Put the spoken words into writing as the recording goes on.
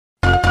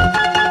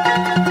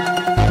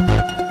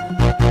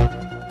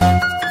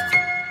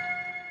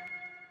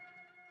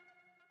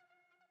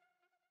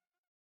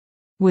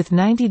With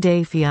 90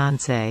 Day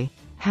Fiancé,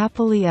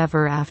 Happily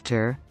Ever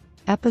After,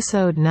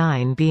 Episode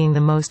 9 being the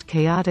most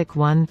chaotic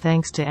one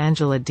thanks to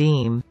Angela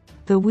Deem.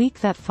 The week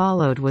that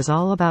followed was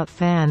all about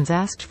fans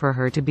asked for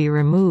her to be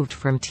removed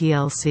from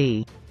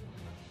TLC.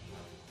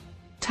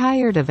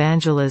 Tired of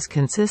Angela's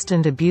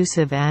consistent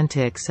abusive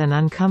antics and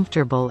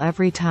uncomfortable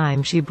every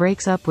time she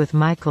breaks up with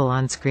Michael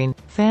on screen,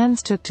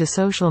 fans took to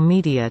social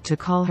media to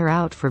call her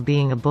out for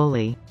being a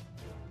bully.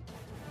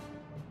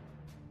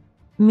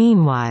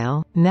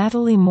 Meanwhile,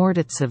 Natalie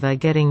Mortatseva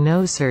getting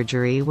nose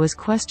surgery was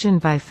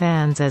questioned by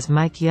fans as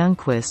Mike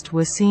Youngquist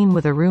was seen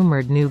with a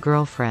rumored new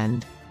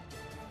girlfriend.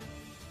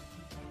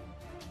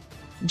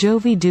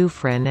 Jovi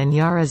Dufresne and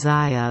Yara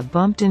Zaya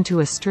bumped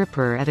into a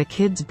stripper at a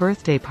kid's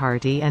birthday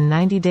party, and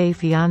 90 Day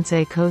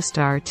Fiancé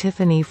co-star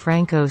Tiffany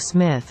Franco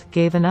Smith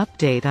gave an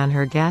update on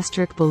her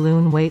gastric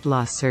balloon weight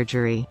loss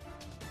surgery.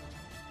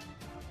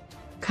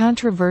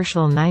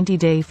 Controversial 90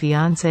 Day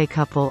Fiancé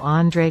couple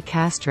Andre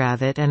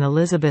Castravit and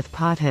Elizabeth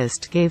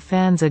Pothest gave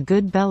fans a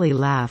good belly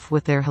laugh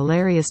with their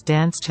hilarious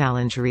dance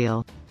challenge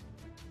reel.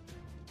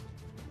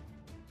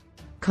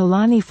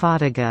 Kalani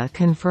Fatiga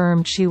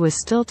confirmed she was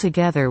still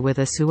together with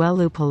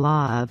Asuelu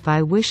Pala'a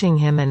by wishing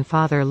him and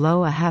Father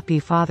Lo a happy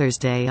Father's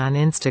Day on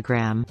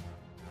Instagram.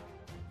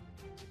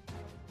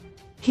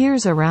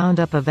 Here's a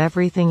roundup of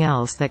everything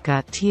else that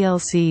got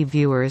TLC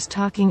viewers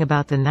talking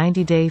about the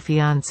 90 Day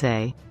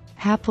Fiancé,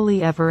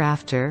 Happily Ever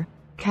After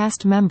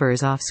cast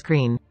members off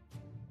screen.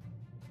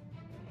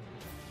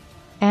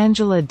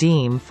 Angela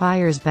Deem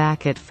fires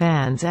back at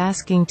fans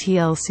asking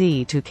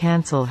TLC to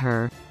cancel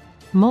her.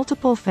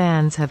 Multiple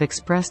fans have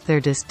expressed their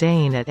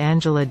disdain at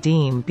Angela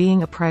Deem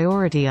being a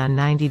priority on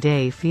 90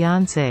 Day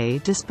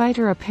Fiancé despite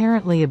her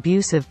apparently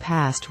abusive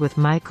past with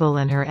Michael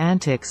and her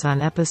antics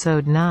on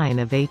episode 9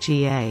 of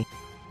HEA.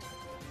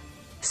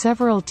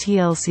 Several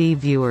TLC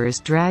viewers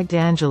dragged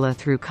Angela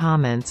through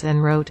comments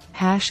and wrote,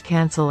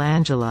 #cancel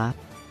Angela,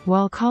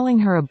 while calling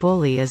her a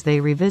bully as they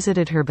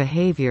revisited her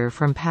behavior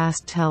from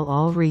past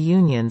tell-all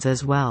reunions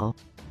as well.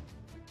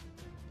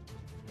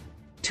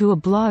 To a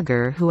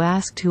blogger who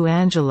asked who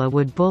Angela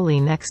would bully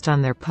next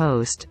on their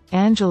post,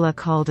 Angela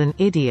called an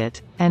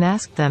idiot, and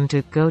asked them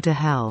to go to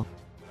hell.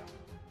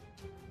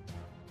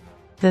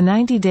 The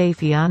 90 Day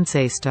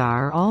Fiancé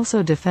star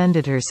also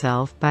defended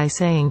herself by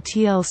saying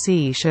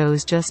TLC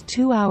shows just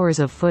 2 hours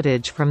of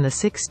footage from the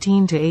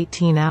 16 to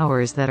 18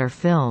 hours that are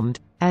filmed,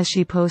 as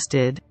she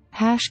posted,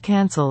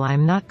 #cancel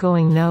I'm not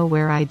going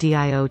nowhere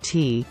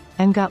idiot,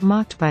 and got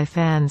mocked by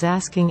fans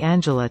asking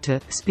Angela to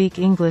speak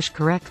English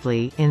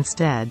correctly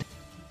instead.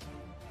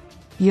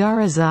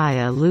 Yara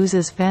Zaya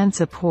loses fan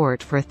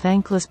support for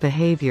thankless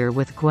behavior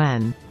with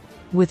Gwen.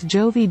 With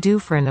Jovi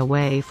Dufresne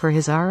away for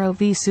his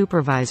ROV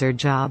supervisor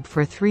job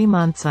for 3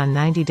 months on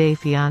 90 Day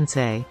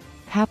Fiancé,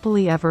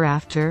 Happily Ever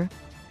After,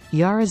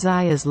 Yara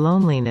Zaya's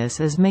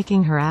loneliness is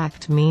making her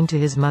act mean to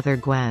his mother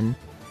Gwen.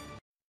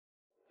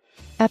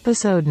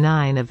 Episode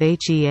 9 of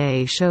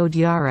HEA showed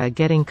Yara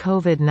getting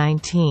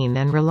COVID-19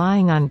 and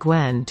relying on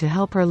Gwen to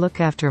help her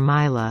look after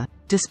Mila,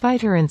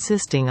 despite her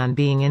insisting on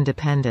being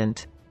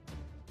independent.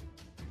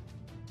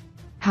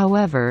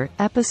 However,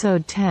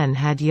 episode 10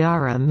 had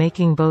Yara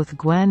making both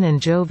Gwen and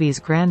Jovi's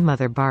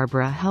grandmother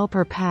Barbara help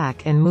her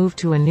pack and move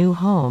to a new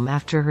home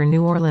after her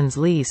New Orleans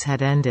lease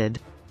had ended.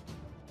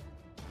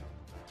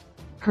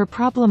 Her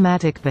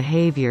problematic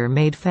behavior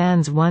made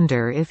fans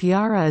wonder if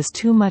Yara is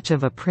too much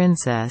of a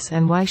princess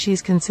and why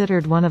she's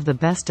considered one of the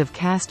best of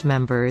cast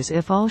members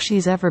if all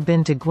she's ever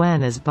been to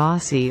Gwen is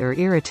bossy or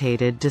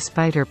irritated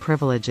despite her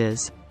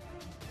privileges.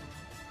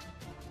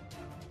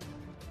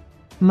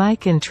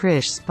 Mike and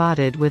Trish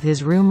spotted with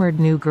his rumored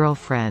new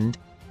girlfriend.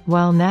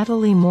 While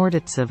Natalie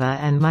Mortatseva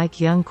and Mike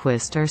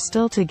Youngquist are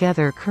still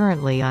together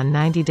currently on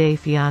 90 Day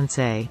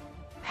Fiancé,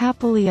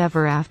 Happily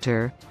Ever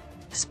After,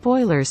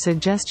 spoilers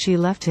suggest she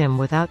left him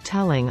without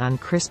telling on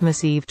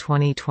Christmas Eve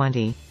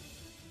 2020.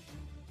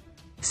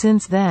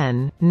 Since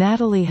then,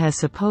 Natalie has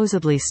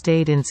supposedly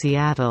stayed in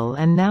Seattle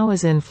and now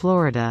is in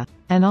Florida,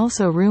 and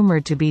also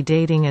rumored to be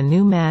dating a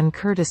new man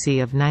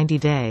courtesy of 90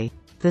 Day,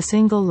 The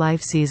Single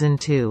Life Season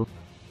 2.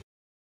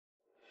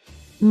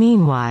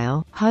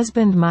 Meanwhile,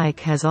 husband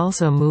Mike has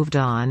also moved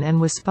on and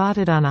was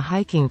spotted on a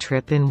hiking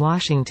trip in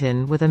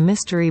Washington with a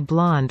mystery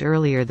blonde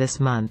earlier this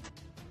month.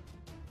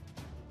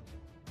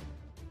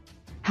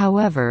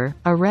 However,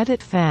 a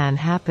Reddit fan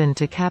happened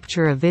to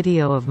capture a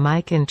video of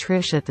Mike and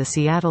Trish at the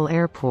Seattle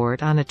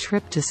airport on a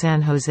trip to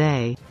San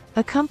Jose,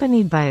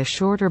 accompanied by a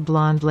shorter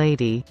blonde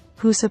lady,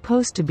 who's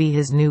supposed to be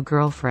his new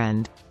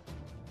girlfriend.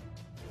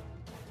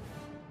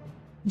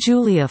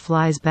 Julia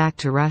flies back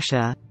to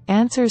Russia,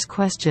 answers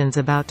questions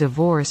about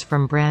divorce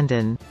from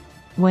Brandon.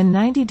 When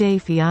 90 Day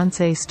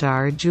Fiancé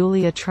star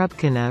Julia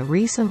Trubkina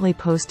recently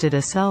posted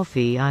a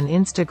selfie on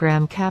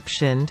Instagram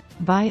captioned,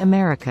 "Bye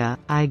America,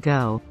 I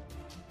go."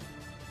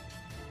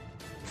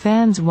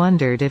 Fans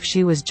wondered if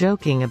she was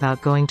joking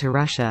about going to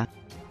Russia.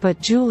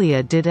 But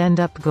Julia did end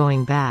up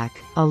going back,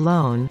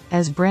 alone,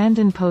 as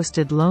Brandon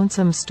posted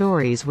lonesome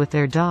stories with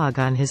their dog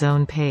on his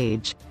own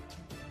page.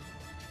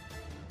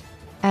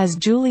 As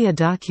Julia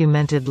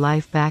documented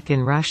life back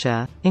in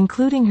Russia,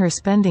 including her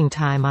spending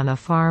time on a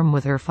farm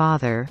with her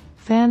father,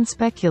 fans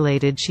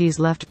speculated she's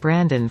left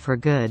Brandon for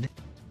good.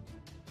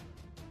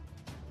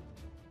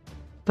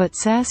 But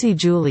sassy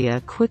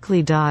Julia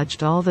quickly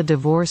dodged all the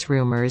divorce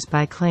rumors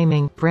by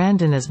claiming,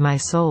 "Brandon is my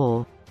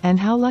soul," and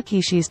how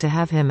lucky she's to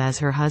have him as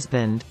her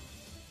husband.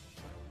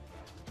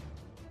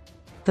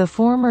 The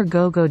former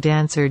go-go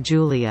dancer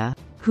Julia,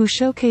 who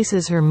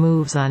showcases her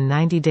moves on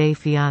 90 Day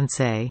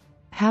Fiancé,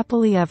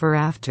 Happily Ever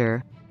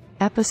After,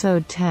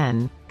 Episode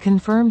 10,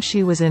 confirmed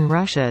she was in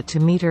Russia to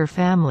meet her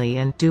family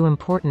and do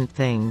important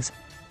things.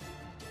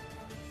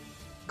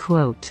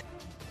 Quote,